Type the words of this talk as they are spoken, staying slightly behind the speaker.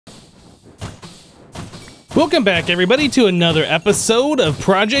Welcome back, everybody, to another episode of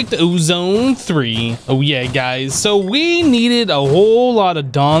Project Ozone 3. Oh yeah, guys. So we needed a whole lot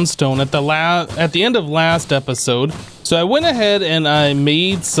of Dawnstone at the end of last episode. So I went ahead and I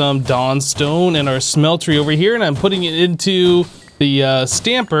made some Dawnstone in our smeltery over here, and I'm putting it into the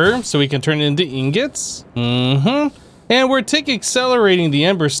stamper so we can turn it into ingots. And we're accelerating the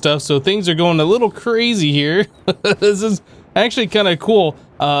ember stuff, so things are going a little crazy here. This is actually kind of cool.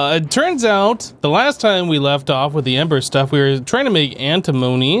 It turns out the last time we left off with the ember stuff, we were trying to make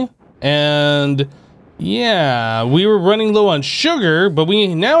antimony, and yeah, we were running low on sugar, but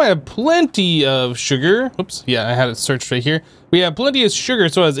we now have plenty of sugar. Oops, yeah, I had it searched right here. We have plenty of sugar,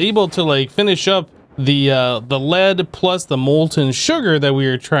 so I was able to like finish up the lead plus the molten sugar that we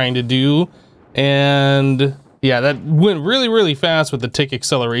were trying to do, and yeah, that went really fast with the tick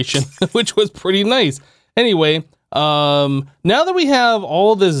acceleration, which was pretty nice. Anyway, now that we have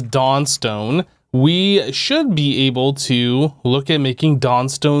all this Dawnstone, we should be able to look at making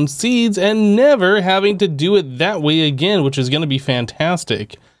Dawnstone seeds and never having to do it that way again, which is going to be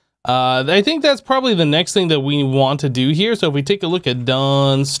fantastic. I think that's probably the next thing that we want to do here. So if we take a look at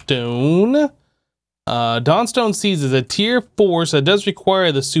Dawnstone, Dawnstone seeds is a tier 4, so it does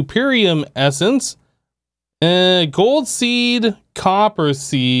require the Superium essence, gold seed, copper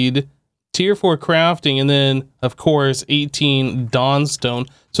seed, tier 4 crafting, and then of course 18 Dawnstone.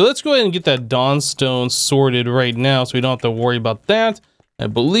 So let's go ahead and get that Dawnstone sorted right now so we don't have to worry about that. I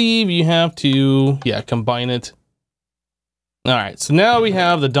believe you have to, yeah, combine it. All right, so now we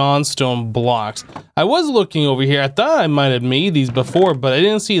have the Dawnstone blocks. I was looking over here, I thought I might have made these before, but I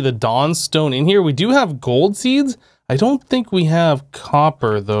didn't see the Dawnstone in here. We do have gold seeds. I don't think we have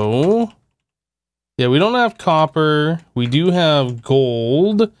copper though. Yeah, we don't have copper. We do have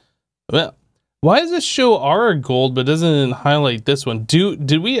gold. Well, why does this show our gold but doesn't highlight this one?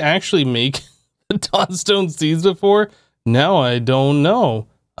 Did we actually make the Dawnstone seeds before? Now I don't know.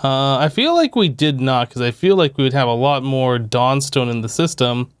 I feel like we did not, because I feel like we would have a lot more Dawnstone in the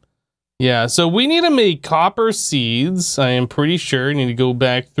system. Yeah, so we need to make copper seeds. I am pretty sure. I need to go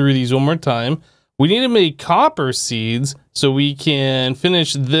back through these one more time. We need to make copper seeds so we can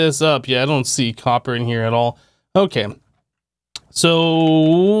finish this up. Yeah, I don't see copper in here at all. Okay.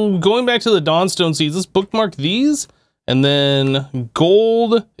 So going back to the Dawnstone seeds, let's bookmark these, and then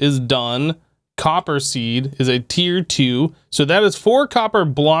gold is done. Copper seed is a tier 2, so that is 4 copper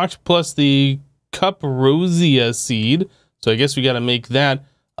blocks plus the Cuprosia seed. So I guess we got to make that,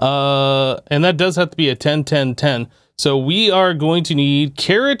 and that does have to be a 10-10-10. So we are going to need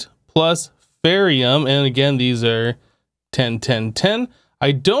carrot plus ferrium, and again these are 10-10-10.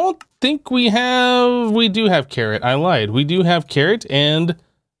 I don't think we do have carrot. I lied. We do have carrot, and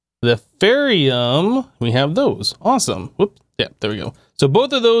the ferrium, we have those. Awesome. Whoops. Yeah, there we go. So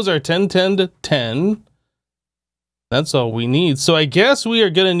both of those are 10-10-10. That's all we need. So I guess we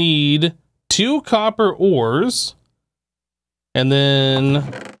are going to need 2 copper ores, and then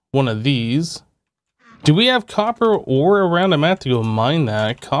one of these. Do we have copper ore around? I'm going to have to go mine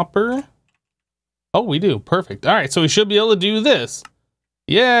that. Copper? Oh, we do. Perfect. All right, so we should be able to do this.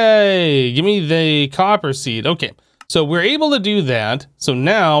 Yay! Give me the copper seed. Okay, so we're able to do that. So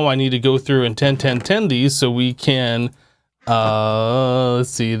now I need to go through and 10-10-10 these so we can, let's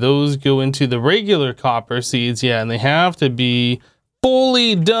see, those go into the regular copper seeds. Yeah, and they have to be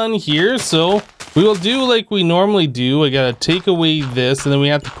fully done here. So we will do like we normally do. I gotta take away this, and then we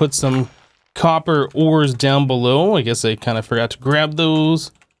have to put some copper ores down below. I guess I kind of forgot to grab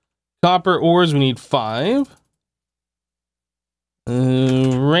those. Copper ores, we need 5.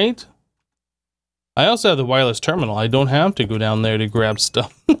 Right. I also have the wireless terminal. I don't have to go down there to grab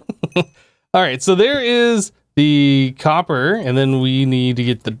stuff. All right, so there is the copper, and then we need to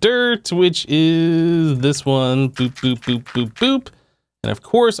get the dirt, which is this one. Boop, boop, boop, boop, boop. And of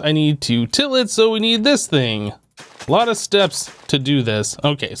course, I need to till it, so we need this thing. A lot of steps to do this.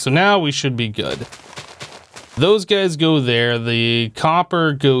 Okay, so now we should be good. Those guys go there. The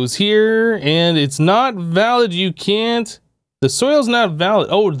copper goes here, and it's not valid. You can't. The soil's not valid.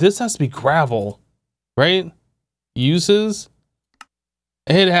 Oh, this has to be gravel, right? Uses.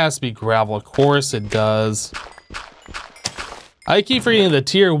 It has to be gravel. Of course it does. I keep forgetting the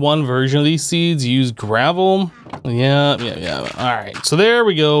tier 1 version of these seeds use gravel. Yeah. All right, so there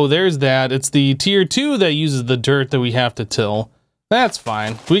we go. There's that. It's the tier 2 that uses the dirt that we have to till. That's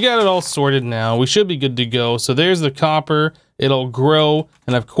fine. We got it all sorted now. We should be good to go. So there's the copper. It'll grow.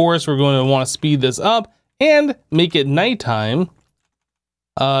 And of course, we're going to want to speed this up and make it nighttime.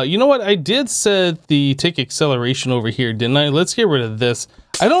 You know what? I did set the tick acceleration over here, didn't I? Let's get rid of this.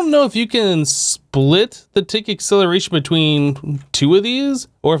 I don't know if you can split the tick acceleration between two of these,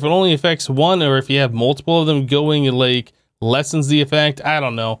 or if it only affects one, or if you have multiple of them going, it like lessens the effect. I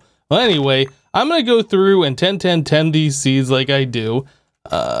don't know. Well, anyway, I'm gonna go through and 10 these seeds like I do.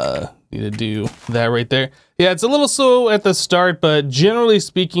 Need to do that right there. Yeah, it's a little slow at the start, but generally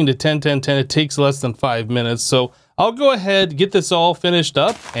speaking, to 10 it takes less than 5 minutes. So I'll go ahead, get this all finished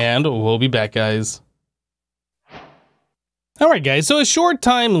up, and we'll be back, guys. Alright guys, so a short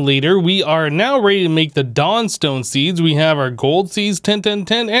time later, we are now ready to make the Dawnstone seeds. We have our gold seeds 10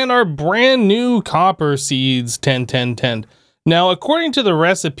 and our brand new copper seeds 10. Now, according to the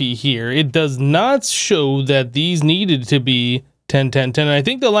recipe here, it does not show that these needed to be 10. And I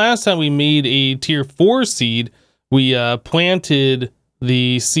think the last time we made a tier 4 seed, we planted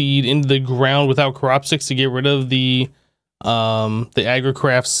the seed into the ground without crop sticks to get rid of the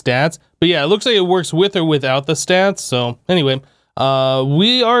agricraft stats. But yeah, it looks like it works with or without the stats. So anyway,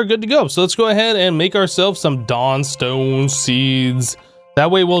 we are good to go. So let's go ahead and make ourselves some Dawnstone seeds.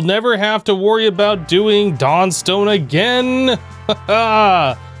 That way we'll never have to worry about doing Dawnstone again.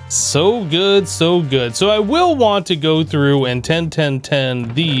 So good, so good. So I will want to go through and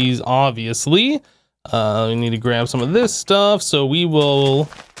 10 these, obviously. We need to grab some of this stuff. So we will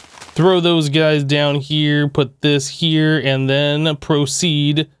throw those guys down here, put this here, and then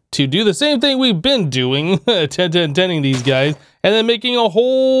proceed to do the same thing we've been doing, 10ing these guys, and then making a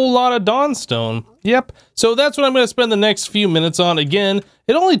whole lot of Dawnstone. Yep, so that's what I'm going to spend the next few minutes on. Again,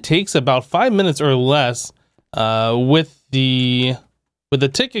 it only takes about 5 minutes or less with the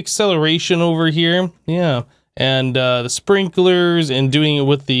tick acceleration over here. Yeah, and the sprinklers and doing it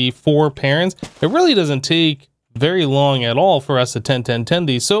with the 4 parents. It really doesn't take very long at all for us to 10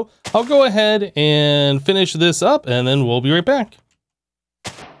 these. So I'll go ahead and finish this up, and then we'll be right back.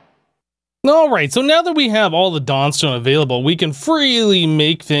 Alright, so now that we have all the Dawnstone available, we can freely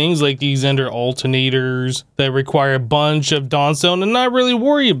make things like these Ender alternators that require a bunch of Dawnstone and not really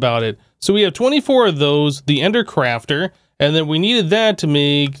worry about it. So we have 24 of those, the Ender crafter, and then we needed that to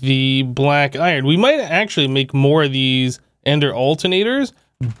make the black iron. We might actually make more of these Ender alternators,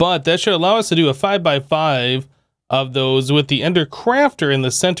 but that should allow us to do a 5x5 of those with the Ender crafter in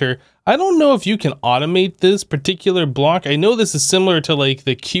the center. I don't know if you can automate this particular block. I know this is similar to like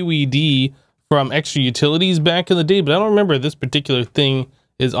the QED from Extra Utilities back in the day, but I don't remember this particular thing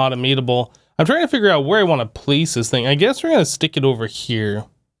is automatable. I'm trying to figure out where I want to place this thing. I guess we're going to stick it over here.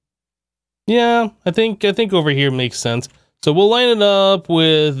 Yeah, I think over here makes sense. So we'll line it up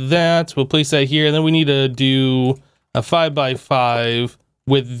with that. We'll place that here, and then we need to do a 5x5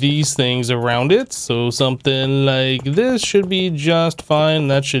 with these things around it. So something like this should be just fine.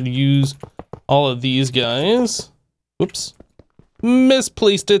 That should use all of these guys. Whoops,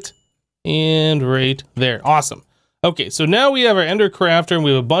 misplaced it. And right there. Awesome. Okay, so now we have our Ender crafter, and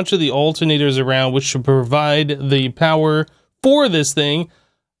we have a bunch of the alternators around, which should provide the power for this thing.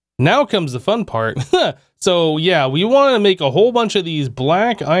 Now comes the fun part. So yeah, we want to make a whole bunch of these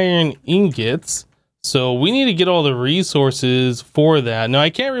black iron ingots. So we need to get all the resources for that. Now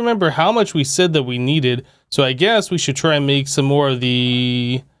I can't remember how much we said that we needed, so I guess we should try and make some more of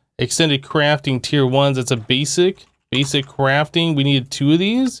the extended crafting tier 1s. That's a basic crafting. We needed 2 of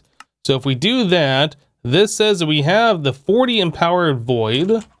these. So if we do that, this says that we have the 40 empowered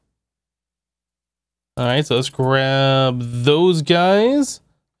void. All right, so let's grab those guys,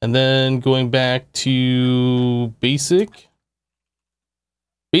 and then going back to basic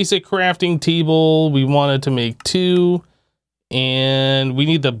crafting table, we wanted to make 2, and we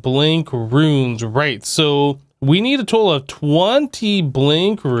need the blink runes, right? So we need a total of 20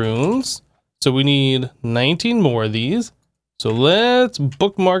 blink runes, so we need 19 more of these. So let's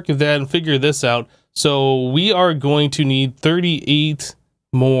bookmark that and figure this out. So we are going to need 38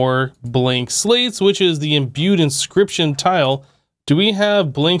 more blank slates, which is the imbued inscription tile. Do we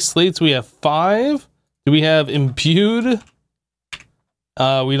have blank slates? We have 5. Do we have imbued?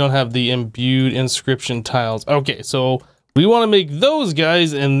 We don't have the imbued inscription tiles. Okay, so we want to make those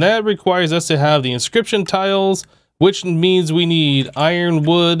guys, and that requires us to have the inscription tiles, which means we need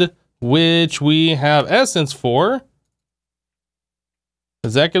ironwood, which we have essence for.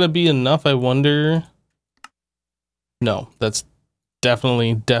 Is that going to be enough, I wonder? No, that's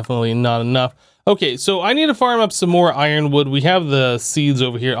definitely not enough. Okay, so I need to farm up some more ironwood. We have the seeds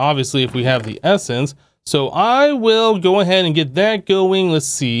over here, obviously, if we have the essence. So I will go ahead and get that going. Let's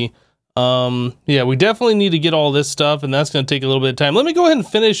see. Yeah, we definitely need to get all this stuff, and that's going to take a little bit of time. Let me go ahead and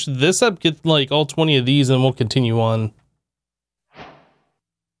finish this up, get like all 20 of these, and we'll continue on.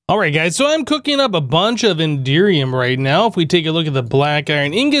 All right, guys, so I'm cooking up a bunch of Enderium right now. If we take a look at the black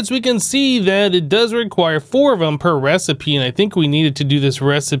iron ingots, we can see that it does require 4 of them per recipe, and I think we needed to do this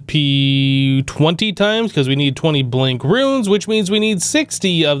recipe 20 times because we need 20 blank runes, which means we need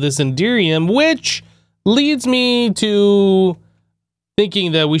 60 of this Enderium, which leads me to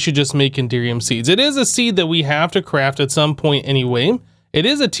thinking that we should just make Enderium seeds. It is a seed that we have to craft at some point anyway. It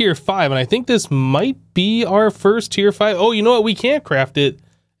is a tier 5, and I think this might be our first tier 5. Oh, you know what? We can't craft it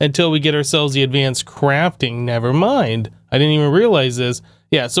until we get ourselves the advanced crafting. Never mind. I didn't even realize this.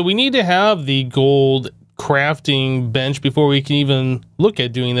 Yeah, so we need to have the gold crafting bench before we can even look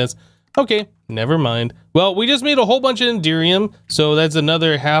at doing this. Okay, never mind. Well, we just made a whole bunch of Enderium, so that's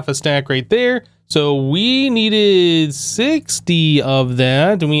another half a stack right there. So we needed 60 of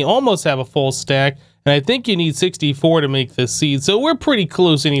that, and we almost have a full stack. And I think you need 64 to make this seed, so we're pretty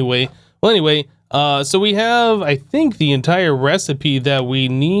close anyway. Well, anyway, so we have, I think, the entire recipe that we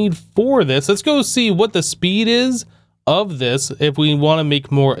need for this. Let's go see what the speed is of this, if we want to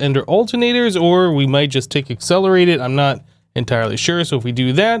make more ender alternators, or we might just take accelerated. I'm not entirely sure, so if we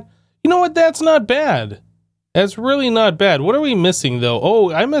do that, you know what, that's not bad. That's really not bad. What are we missing, though?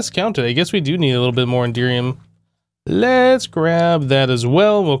 Oh, I miscounted. I guess we do need a little bit more Enderium. Let's grab that as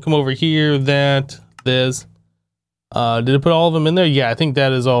well. We'll come over here, this. Did I put all of them in there? Yeah, I think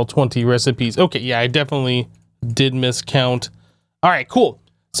that is all 20 recipes. Okay, yeah, I definitely did miscount. All right, cool.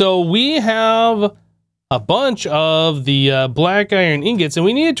 So we have a bunch of the black iron ingots, and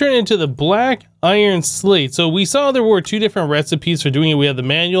we need to turn it into the black iron slate. So we saw there were 2 different recipes for doing it. We have the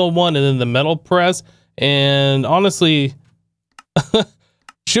manual one and then the metal press. And honestly,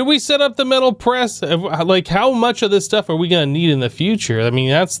 should we set up the metal press? Like, how much of this stuff are we going to need in the future? I mean,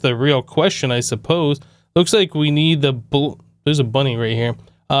 that's the real question, I suppose. Looks like we need there's a bunny right here.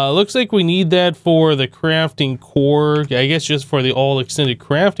 Looks like we need that for the crafting core. I guess just for the all extended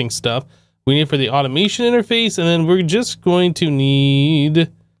crafting stuff. We need it for the automation interface, and then we're just going to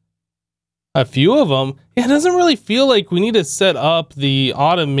need a few of them. Yeah, it doesn't really feel like we need to set up the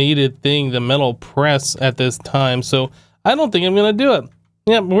automated thing, the metal press, at this time. So I don't think I'm going to do it.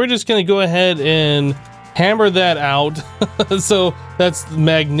 Yeah, we're just going to go ahead and hammer that out. So that's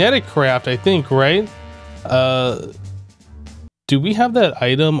magnetic craft, I think, right? Do we have that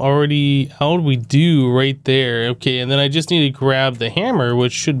item already out? We do, right there. Okay, and then I just need to grab the hammer,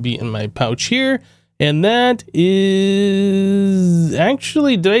 which should be in my pouch here. And that is...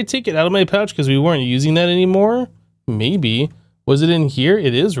 Actually, did I take it out of my pouch because we weren't using that anymore? Maybe. Was it in here?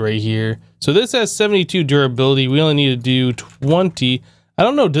 It is right here. So this has 72 durability. We only need to do 20. I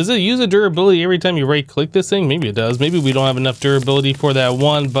don't know, does it use a durability every time you right click this thing? Maybe it does. Maybe we don't have enough durability for that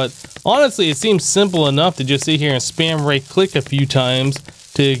one, but honestly, it seems simple enough to just sit here and spam right click a few times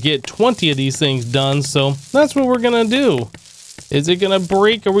to get 20 of these things done. So that's what we're gonna do. Is it gonna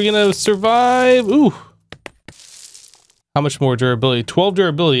break? Are we gonna survive? Ooh. How much more durability? 12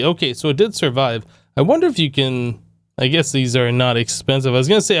 durability. Okay, so it did survive. I wonder if you can, I guess these are not expensive. I was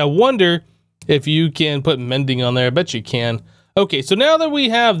gonna say, I wonder if you can put mending on there. I bet you can. Okay, so now that we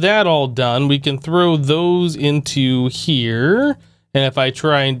have that all done, we can throw those into here. And if I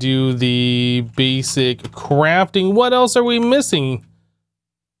try and do the basic crafting, what else are we missing?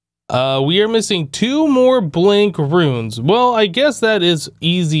 We are missing 2 more blank runes. Well, I guess that is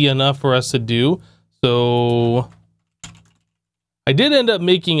easy enough for us to do. So I did end up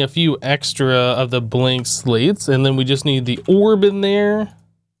making a few extra of the blank slates, and then we just need the orb in there.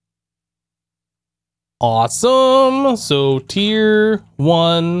 Awesome. So tier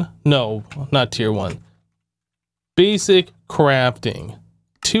 1, no, not tier 1. Basic crafting.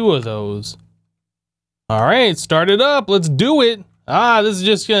 2 of those. All right, start it up. Let's do it. This is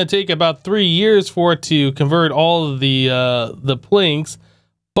just gonna take about 3 years for it to convert all of the planks,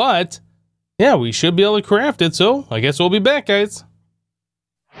 but yeah, we should be able to craft it. So I guess we'll be back, guys.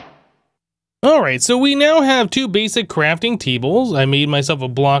 Alright, so we now have 2 basic crafting tables. I made myself a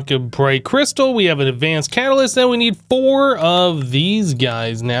block of bright crystal. We have an advanced catalyst, and we need 4 of these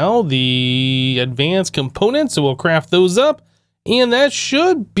guys now. The advanced components, so we'll craft those up. And that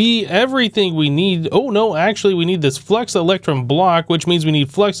should be everything we need. Oh no, actually we need this Flex Electrum block, which means we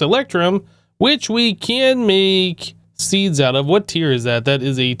need Flex Electrum, which we can make seeds out of. What tier is that? That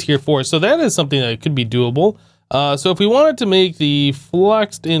is a tier 4. So that is something that could be doable. So if we wanted to make the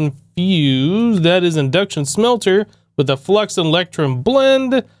Fluxed Infuse, that is induction smelter with a Flux Electrum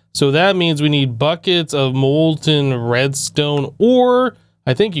blend. So that means we need buckets of molten redstone, or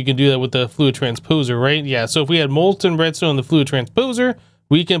I think you can do that with the fluid transposer, right? Yeah, so if we had molten redstone in the fluid transposer,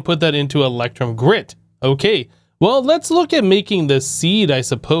 we can put that into Electrum grit. Okay, well, let's look at making the seed, I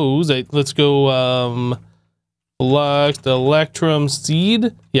suppose. Let's go Flux electrum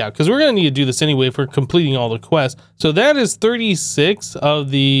seed. Yeah, because we're gonna need to do this anyway for completing all the quests. So that is 36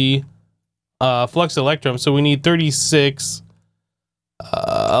 of the flux electrum. So we need 36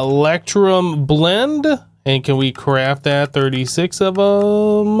 electrum blend. And can we craft that 36 of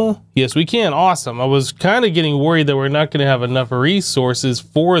them? Yes, we can. Awesome. I was kind of getting worried that we're not going to have enough resources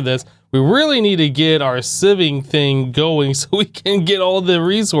for this. We really need to get our sieving thing going so we can get all the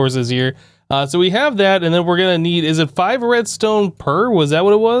resources here. So we have that, and then we're going to need, is it 5 redstone per? Was that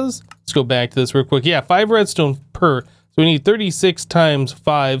what it was? Let's go back to this real quick. Yeah, 5 redstone per. So we need 36 times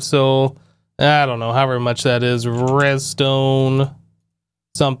 5. So I don't know, however much that is. Redstone.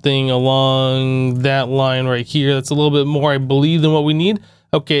 Something along that line right here. That's a little bit more, I believe, than what we need.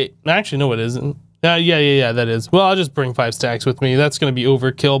 Okay, actually, no, it isn't. Yeah, that is. Well, I'll just bring 5 stacks with me. That's going to be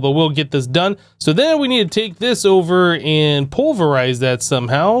overkill, but we'll get this done. So then we need to take this over and pulverize that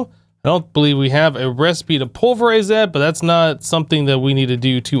somehow. I don't believe we have a recipe to pulverize that, but that's not something that we need to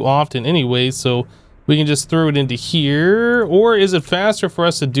do too often anyway. So we can just throw it into here. Or is it faster for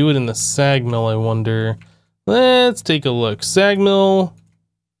us to do it in the sag mill, I wonder? Let's take a look. Sag mill.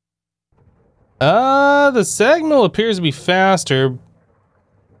 The sag mill appears to be faster.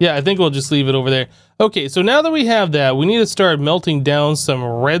 Yeah, I think we'll just leave it over there. Okay, so now that we have that, we need to start melting down some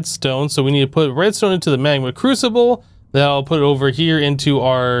redstone. So we need to put redstone into the magma crucible. Then I'll put it over here into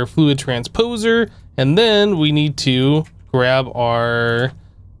our fluid transposer. And then we need to grab our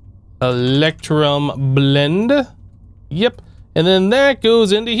electrum blend. Yep. And then that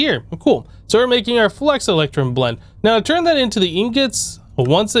goes into here. Cool. So we're making our flux electrum blend. Now to turn that into the ingots,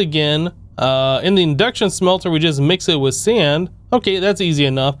 once again, in the induction smelter, we just mix it with sand. Okay, that's easy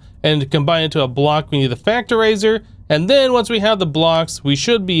enough. And to combine it to a block, we need the factorizer. And then once we have the blocks, we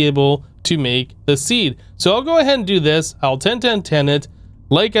should be able to make the seed. So I'll go ahead and do this. I'll 10-10-10 it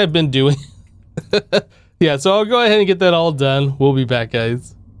like I've been doing. Yeah, so I'll go ahead and get that all done. We'll be back,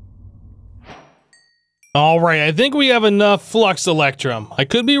 guys. All right, I think we have enough flux electrum. I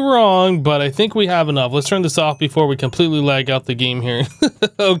could be wrong, but I think we have enough. Let's turn this off before we completely lag out the game here.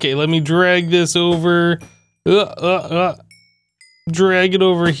 Okay, let me drag this over. Drag it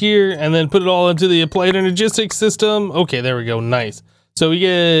over here and then put it all into the applied energistics system. Okay, there we go. Nice. So we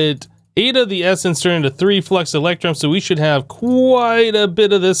get 8 of the essence turned into 3 flux electrum. So we should have quite a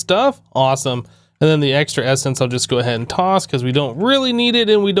bit of this stuff. Awesome. And then the extra essence, I'll just go ahead and toss because we don't really need it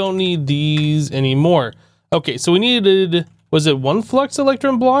and we don't need these anymore. Okay, so we needed, was it 1 flux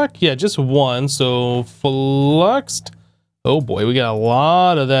electrum block? Yeah, just 1. So fluxed. Oh boy, we got a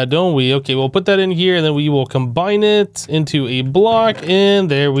lot of that, don't we? Okay, we'll put that in here and then we will combine it into a block and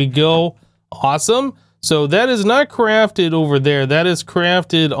there we go. Awesome. So that is not crafted over there. That is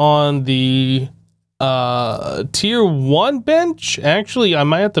crafted on the tier 1 bench. Actually, I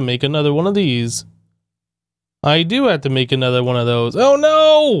might have to make another one of these. I do have to make another one of those. Oh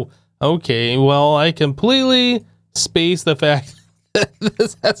no! Okay, well, I completely spaced the fact that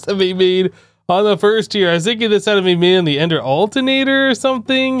this has to be made on the first tier. I was thinking this had to be made in the ender alternator or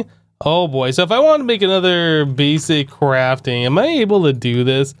something. Oh boy, so if I want to make another basic crafting, am I able to do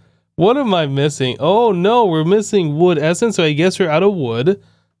this? What am I missing? Oh no, we're missing wood essence, so I guess we're out of wood.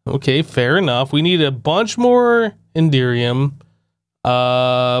 Okay, fair enough. We need a bunch more enderium.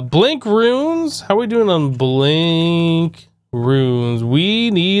 Blink runes. How are we doing on blink runes?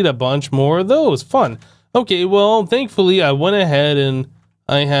 We need a bunch more of those. Fun. Okay, well, thankfully I went ahead and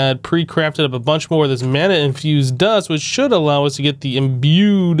I had pre-crafted up a bunch more of this mana infused dust, which should allow us to get the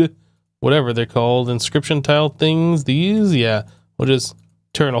imbued, whatever they're called, inscription tile things. These, yeah, we'll just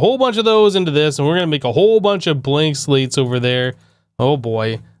turn a whole bunch of those into this, and we're gonna make a whole bunch of blank slates over there. Oh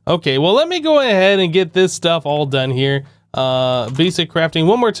boy. Okay, well, let me go ahead and get this stuff all done here. Basic crafting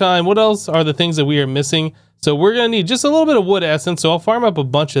one more time. What else are the things that we are missing? So we're gonna need just a little bit of wood essence, so I'll farm up a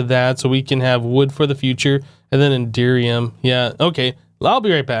bunch of that so we can have wood for the future, and then enderium. Yeah, okay, I'll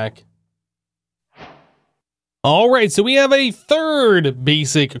be right back. All right, so we have a third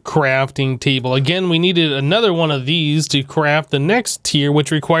basic crafting table. Again, we needed another one of these to craft the next tier,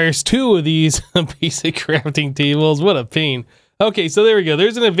 which requires 2 of these basic crafting tables. What a pain. Okay, so there we go.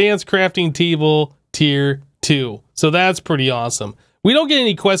 There's an advanced crafting table tier 2. So that's pretty awesome. We don't get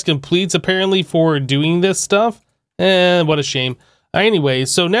any quest completes apparently for doing this stuff. What a shame. Anyway,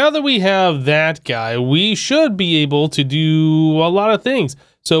 so now that we have that guy, we should be able to do a lot of things.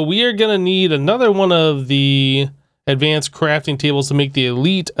 So we are going to need another one of the advanced crafting tables to make the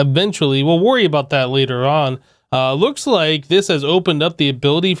elite eventually. We'll worry about that later on. Looks like this has opened up the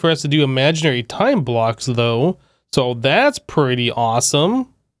ability for us to do imaginary time blocks though. So that's pretty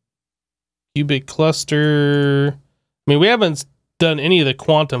awesome. Cubic cluster. I mean, we haven't done any of the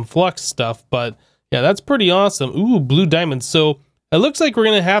quantum flux stuff, but Yeah, that's pretty awesome. Ooh, blue diamonds. So it looks like we're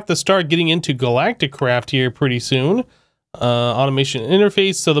gonna have to start getting into galactic craft here pretty soon. Automation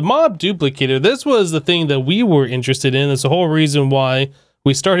interface. So the mob duplicator, this was the thing that we were interested in. That's the whole reason why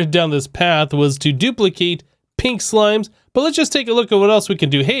we started down this path, was to duplicate pink slimes. But let's just take a look at what else we can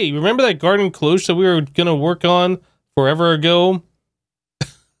do. Hey, remember that garden cloche that we were gonna work on forever ago?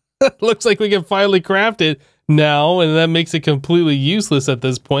 Looks like we can finally craft it now, and that makes it completely useless at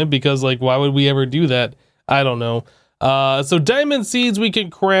this point, because like, why would we ever do that? I don't know. So diamond seeds we can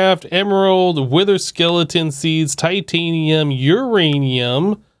craft, emerald, wither skeleton seeds, titanium,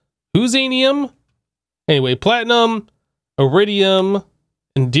 uranium, husanium, anyway, platinum, iridium,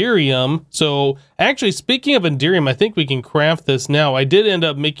 enderium. So actually, speaking of enderium, I think we can craft this now. I did end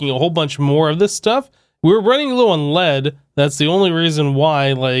up making a whole bunch more of this stuff. We were running low on lead. That's the only reason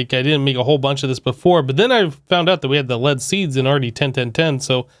why, like, I didn't make a whole bunch of this before. But then I found out that we had the lead seeds in already 10, 10, 10.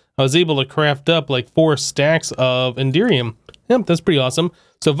 So I was able to craft up like 4 stacks of enderium. Yep, that's pretty awesome.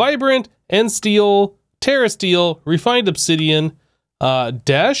 So vibrant, end steel, terra steel, refined obsidian,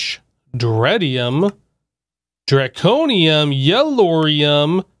 dash, dreadium, draconium,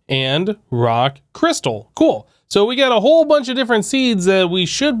 yellorium, and rock crystal. Cool. So we got a whole bunch of different seeds that we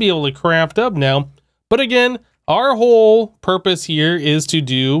should be able to craft up now. But again, our whole purpose here is to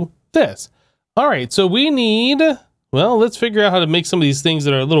do this. All right, so we need, well, let's figure out how to make some of these things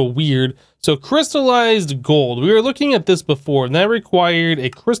that are a little weird. So crystallized gold. We were looking at this before, and that required a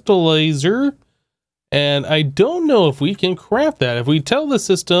crystallizer. And I don't know if we can craft that. If we tell the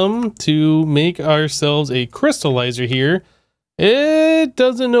system to make ourselves a crystallizer here, it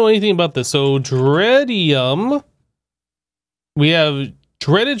doesn't know anything about this. So dreadium, we have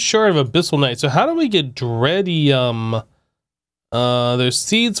dreaded shard of abyssal night. So how do we get dreadium? There's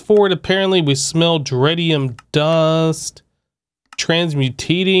seeds for it. Apparently we smell dreadium dust.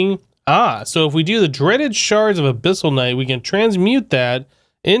 Transmutating. So if we do the dreaded shards of abyssal night, we can transmute that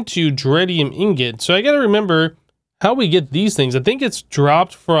into dreadium ingot. So I gotta remember how we get these things. I think it's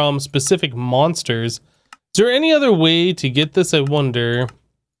dropped from specific monsters. Is there any other way to get this, I wonder?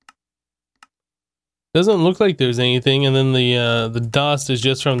 Doesn't look like there's anything, and then the dust is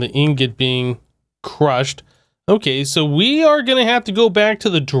just from the ingot being crushed. Okay, so we are gonna have to go back to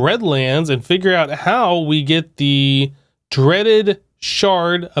the Dreadlands and figure out how we get the dreaded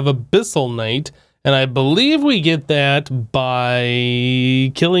shard of abyssal night, and I believe we get that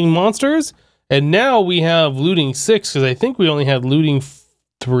by killing monsters. And now we have looting 6, because I think we only had looting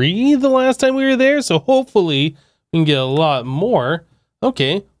 3 the last time we were there, so hopefully we can get a lot more.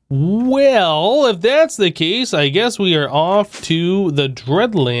 Okay. Well, if that's the case, I guess we are off to the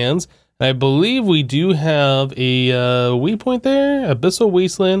Dreadlands. I believe we do have a waypoint there, Abyssal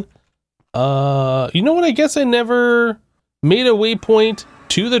Wasteland. You know what? I guess I never made a waypoint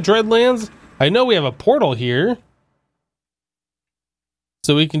to the Dreadlands. I know we have a portal here,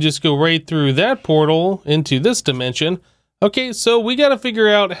 so we can just go right through that portal into this dimension. Okay, so we got to figure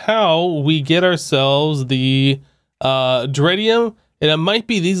out how we get ourselves the dreadium. And it might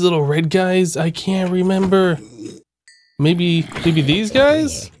be these little red guys. I can't remember. Maybe these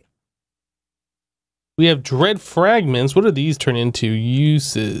guys? We have dread fragments. What do these turn into?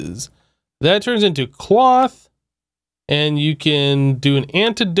 Uses. That turns into cloth. And you can do an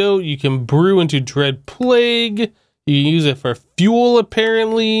antidote. You can brew into dread plague. You can use it for fuel,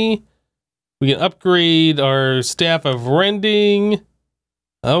 apparently. We can upgrade our staff of rending.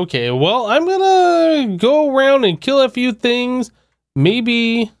 Okay, well, I'm gonna go around and kill a few things.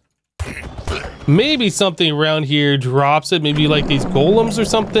 Maybe something around here drops it. Maybe like these golems or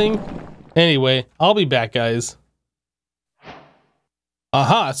something. Anyway, I'll be back, guys.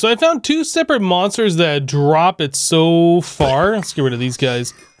 Aha, so I found 2 separate monsters that drop it so far. Let's get rid of these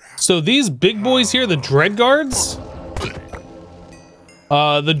guys. So these big boys here, the Dread Guards.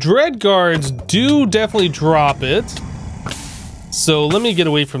 The Dread Guards do definitely drop it. So let me get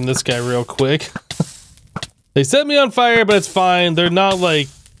away from this guy real quick. They set me on fire, but it's fine. They're not like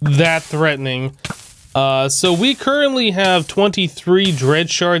that threatening. So we currently have 23 dread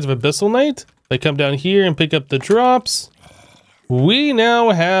shards of abyssal night. If I come down here and pick up the drops, we now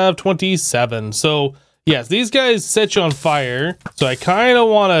have 27. So yes, these guys set you on fire. So I kind of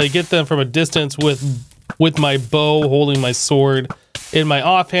want to get them from a distance with my bow, holding my sword in my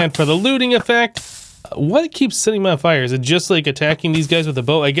offhand for the looting effect. What keeps setting me on fire? Is it just like attacking these guys with a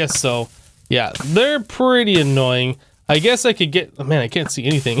bow? I guess so. Yeah, they're pretty annoying. I guess I could get, oh man, I can't see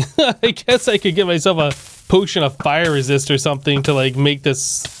anything. I guess I could get myself a potion of fire resist or something to like make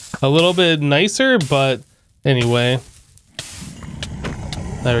this a little bit nicer, but anyway.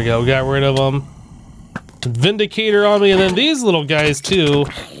 There we go, got rid of them. Vindicator on me, and then these little guys too.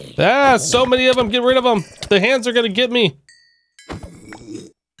 Ah, so many of them. Get rid of them. The hands are going to get me.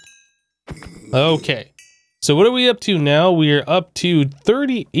 Okay. So what are we up to now? We are up to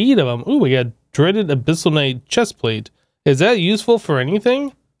 38 of them. Ooh, we got dreaded Abyssal Knight chestplate. Is that useful for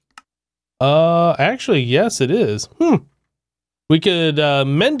anything? Actually, yes, it is. We could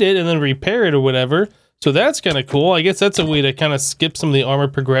mend it and then repair it or whatever. So that's kind of cool. I guess that's a way to kind of skip some of the armor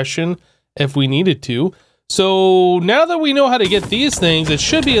progression if we needed to. So now that we know how to get these things, it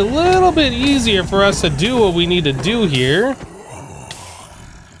should be a little bit easier for us to do what we need to do here.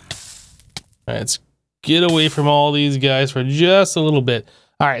 All right, let's get away from all these guys for just a little bit.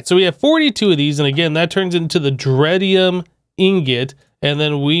 All right, so we have 42 of these, and again, that turns into the Dreadium ingot, and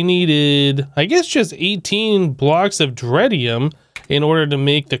then we needed, I guess, just 18 blocks of Dreadium in order to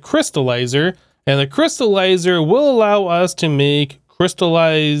make the crystallizer, and the crystallizer will allow us to make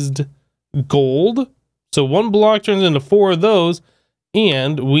crystallized gold. So 1 block turns into 4 of those,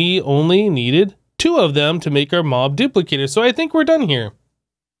 and we only needed 2 of them to make our mob duplicator. So I think we're done here.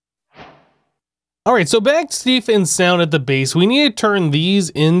 All right, so back safe and sound at the base. We need to turn these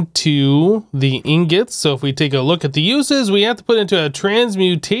into the ingots. So if we take a look at the uses, we have to put into a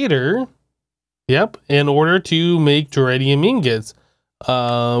transmutator. Yep, in order to make Dreadium ingots.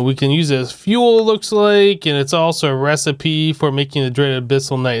 We can use it as fuel, it looks like, and it's also a recipe for making the dreaded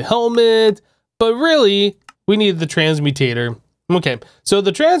Abyssal Knight helmet. But really, we need the transmutator. Okay, so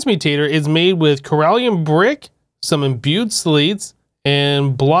the transmutator is made with corallium brick, some imbued slates,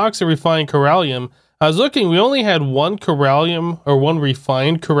 and blocks of refined corallium. I was looking, we only had 1 corallium or 1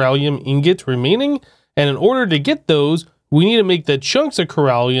 refined corallium ingot remaining, and in order to get those, we need to make the chunks of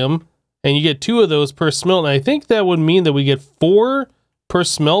corallium, and you get 2 of those per smelt, and I think that would mean that we get 4 per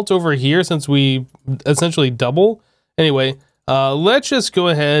smelt over here since we essentially double. Anyway, let's just go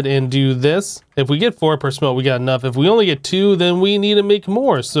ahead and do this. If we get 4 per smelt, we got enough. If we only get 2, then we need to make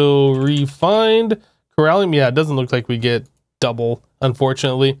more. So refined corallium, yeah, it doesn't look like we get double,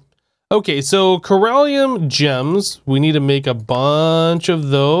 unfortunately. Okay, so corallium gems, we need to make a bunch of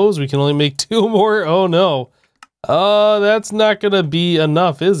those. We can only make 2 more. Oh no. That's not gonna be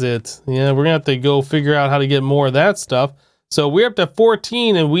enough, is it? Yeah, we're gonna have to go figure out how to get more of that stuff. So we're up to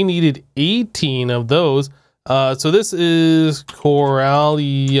 14 and we needed 18 of those. So this is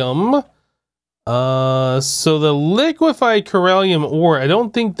corallium. So the liquefied corallium ore, I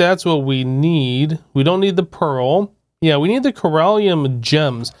don't think that's what we need. We don't need the pearl. Yeah, we need the corallium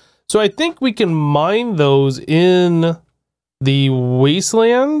gems. So I think we can mine those in the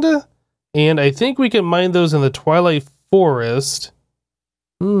wasteland. And I think we can mine those in the Twilight Forest.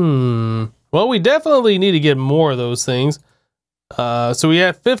 Well, we definitely need to get more of those things. So we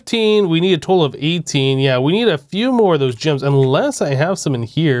have 15. We need a total of 18. Yeah, we need a few more of those gems. Unless I have some in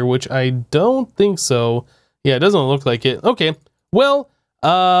here, which I don't think so. Yeah, it doesn't look like it. Okay, well,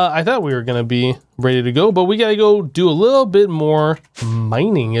 I thought we were going to be ready to go, but we got to go do a little bit more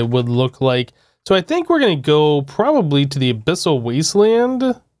mining, it would look like. So I think we're going to go probably to the Abyssal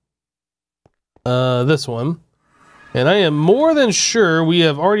Wasteland. This one. And I am more than sure we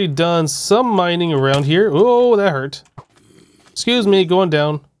have already done some mining around here. Oh, that hurt. Excuse me, going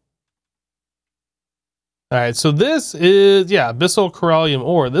down. All right, so this is, yeah, Abyssal Corallium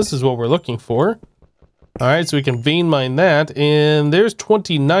ore. This is what we're looking for. All right, so we can vein mine that, and there's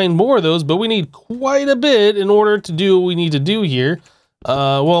 29 more of those, but we need quite a bit in order to do what we need to do here.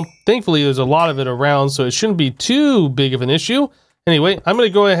 Well, thankfully, there's a lot of it around, so it shouldn't be too big of an issue. Anyway, I'm going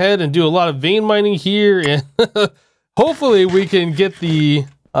to go ahead and do a lot of vein mining here, and hopefully we can get the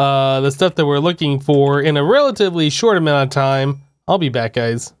stuff that we're looking for in a relatively short amount of time. I'll be back,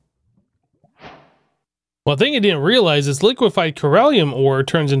 guys. Well, thing I didn't realize is liquefied corallium ore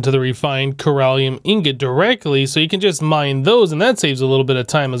turns into the refined corallium ingot directly, so you can just mine those, and that saves a little bit of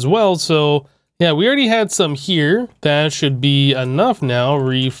time as well. So, yeah, we already had some here. That should be enough now.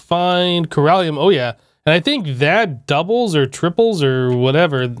 Refined corallium, oh yeah. And I think that doubles or triples or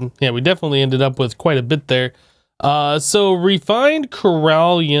whatever. Yeah, we definitely ended up with quite a bit there. So refined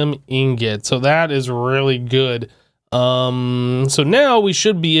corallium ingot. So that is really good. So now we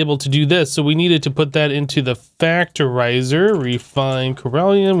should be able to do this. So we needed to put that into the factorizer. Refined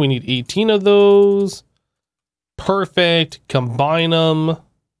corallium. We need 18 of those. Perfect. Combine them.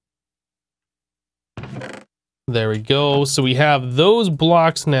 There we go. So we have those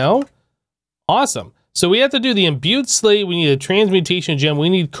blocks now. Awesome. So we have to do the imbued slate. We need a transmutation gem. We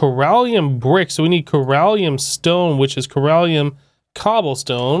need corallium brick. So we need corallium stone, which is corallium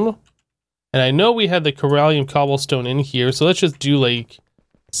cobblestone. And I know we had the corallium cobblestone in here. So let's just do like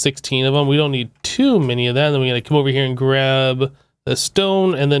 16 of them. We don't need too many of that. And then we got to come over here and grab the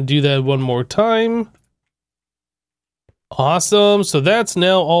stone and then do that one more time. Awesome. So that's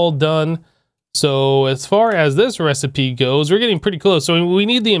now all done. So as far as this recipe goes, we're getting pretty close. So we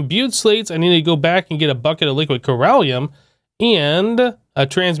need the imbued slates. I need to go back and get a bucket of liquid corallium and a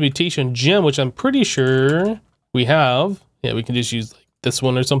transmutation gem, which I'm pretty sure we have. Yeah, we can just use like this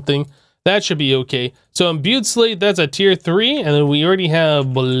one or something. That should be okay. So imbued slate, that's a tier 3. And then we already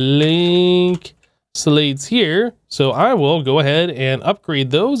have blank slates here. So I will go ahead and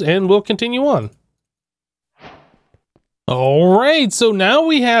upgrade those and we'll continue on. All right, so now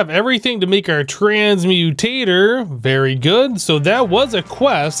we have everything to make our transmutator. Very good. So that was a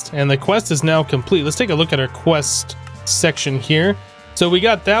quest, and the quest is now complete. Let's take a look at our quest section here. So we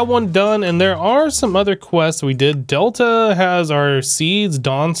got that one done, and there are some other quests we did. Delta has our seeds,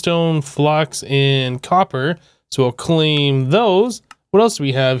 Dawnstone, Flux, and Copper. So we'll claim those. What else do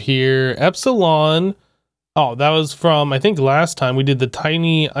we have here? Epsilon. Oh, that was from, I think last time we did the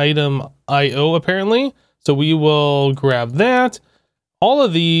tiny item IO apparently. So we will grab that. All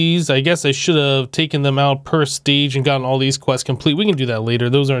of these, I guess I should have taken them out per stage and gotten all these quests complete. We can do that later.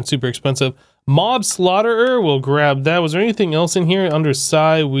 Those aren't super expensive. Mob Slaughterer, we'll grab that. Was there anything else in here? Under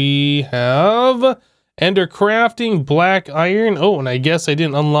Psi, we have Ender Crafting, Black Iron. Oh, and I guess I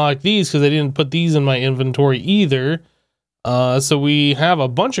didn't unlock these because I didn't put these in my inventory either. So we have a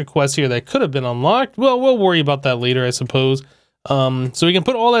bunch of quests here that could have been unlocked. Well, we'll worry about that later, I suppose. So we can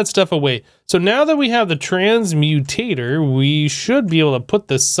put all that stuff away. So now that we have the transmutator, we should be able to put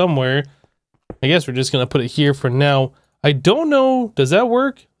this somewhere. I guess we're just going to put it here for now. I don't know. Does that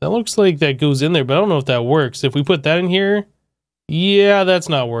work? That looks like that goes in there, but I don't know if that works. If we put that in here, yeah, that's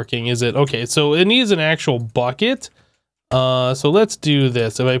not working, is it? Okay, so it needs an actual bucket. So let's do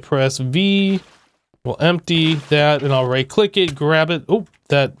this. If I press V, we'll empty that and I'll right click it, grab it. Oh,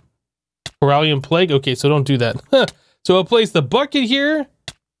 that Corallium Plague. Okay, so don't do that. So I'll place the bucket here.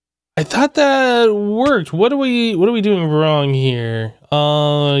 I thought that worked. What are we doing wrong here?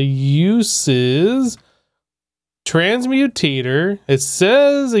 Uses transmutator. It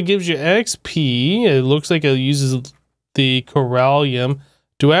says it gives you XP. It looks like it uses the corallium.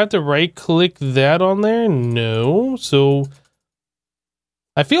 Do I have to right click that on there? No. So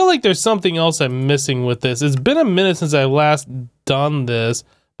I feel like there's something else I'm missing with this. It's been a minute since I last done this,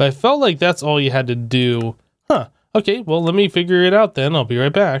 but I felt like that's all you had to do. Huh. Okay, well, let me figure it out then. I'll be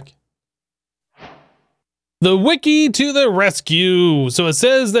right back. The wiki to the rescue. So it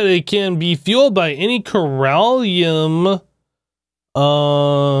says that it can be fueled by any corallium,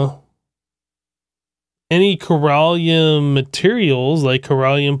 materials like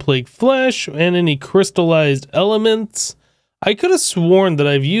corallium plague flesh and any crystallized elements. I could have sworn that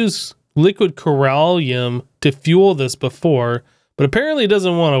I've used liquid corallium to fuel this before, but apparently it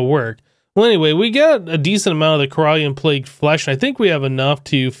doesn't want to work. Well, anyway, we got a decent amount of the corallium plague flesh, and I think we have enough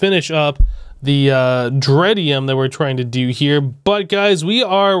to finish up the dreadium that we're trying to do here. But guys, we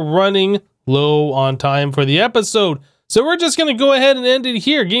are running low on time for the episode, so we're just going to go ahead and end it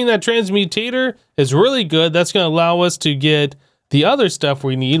here. Getting that transmutator is really good. That's going to allow us to get the other stuff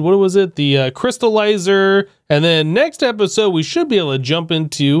we need. What was it? The crystallizer. And then next episode, we should be able to jump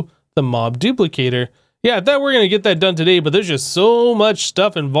into the mob duplicator. Yeah, I thought we were going to get that done today, but there's just so much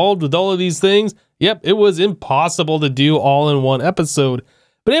stuff involved with all of these things. Yep, it was impossible to do all in one episode.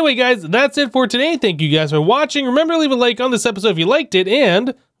 But anyway, guys, that's it for today. Thank you guys for watching. Remember to leave a like on this episode if you liked it,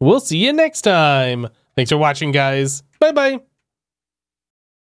 and we'll see you next time. Thanks for watching, guys. Bye-bye.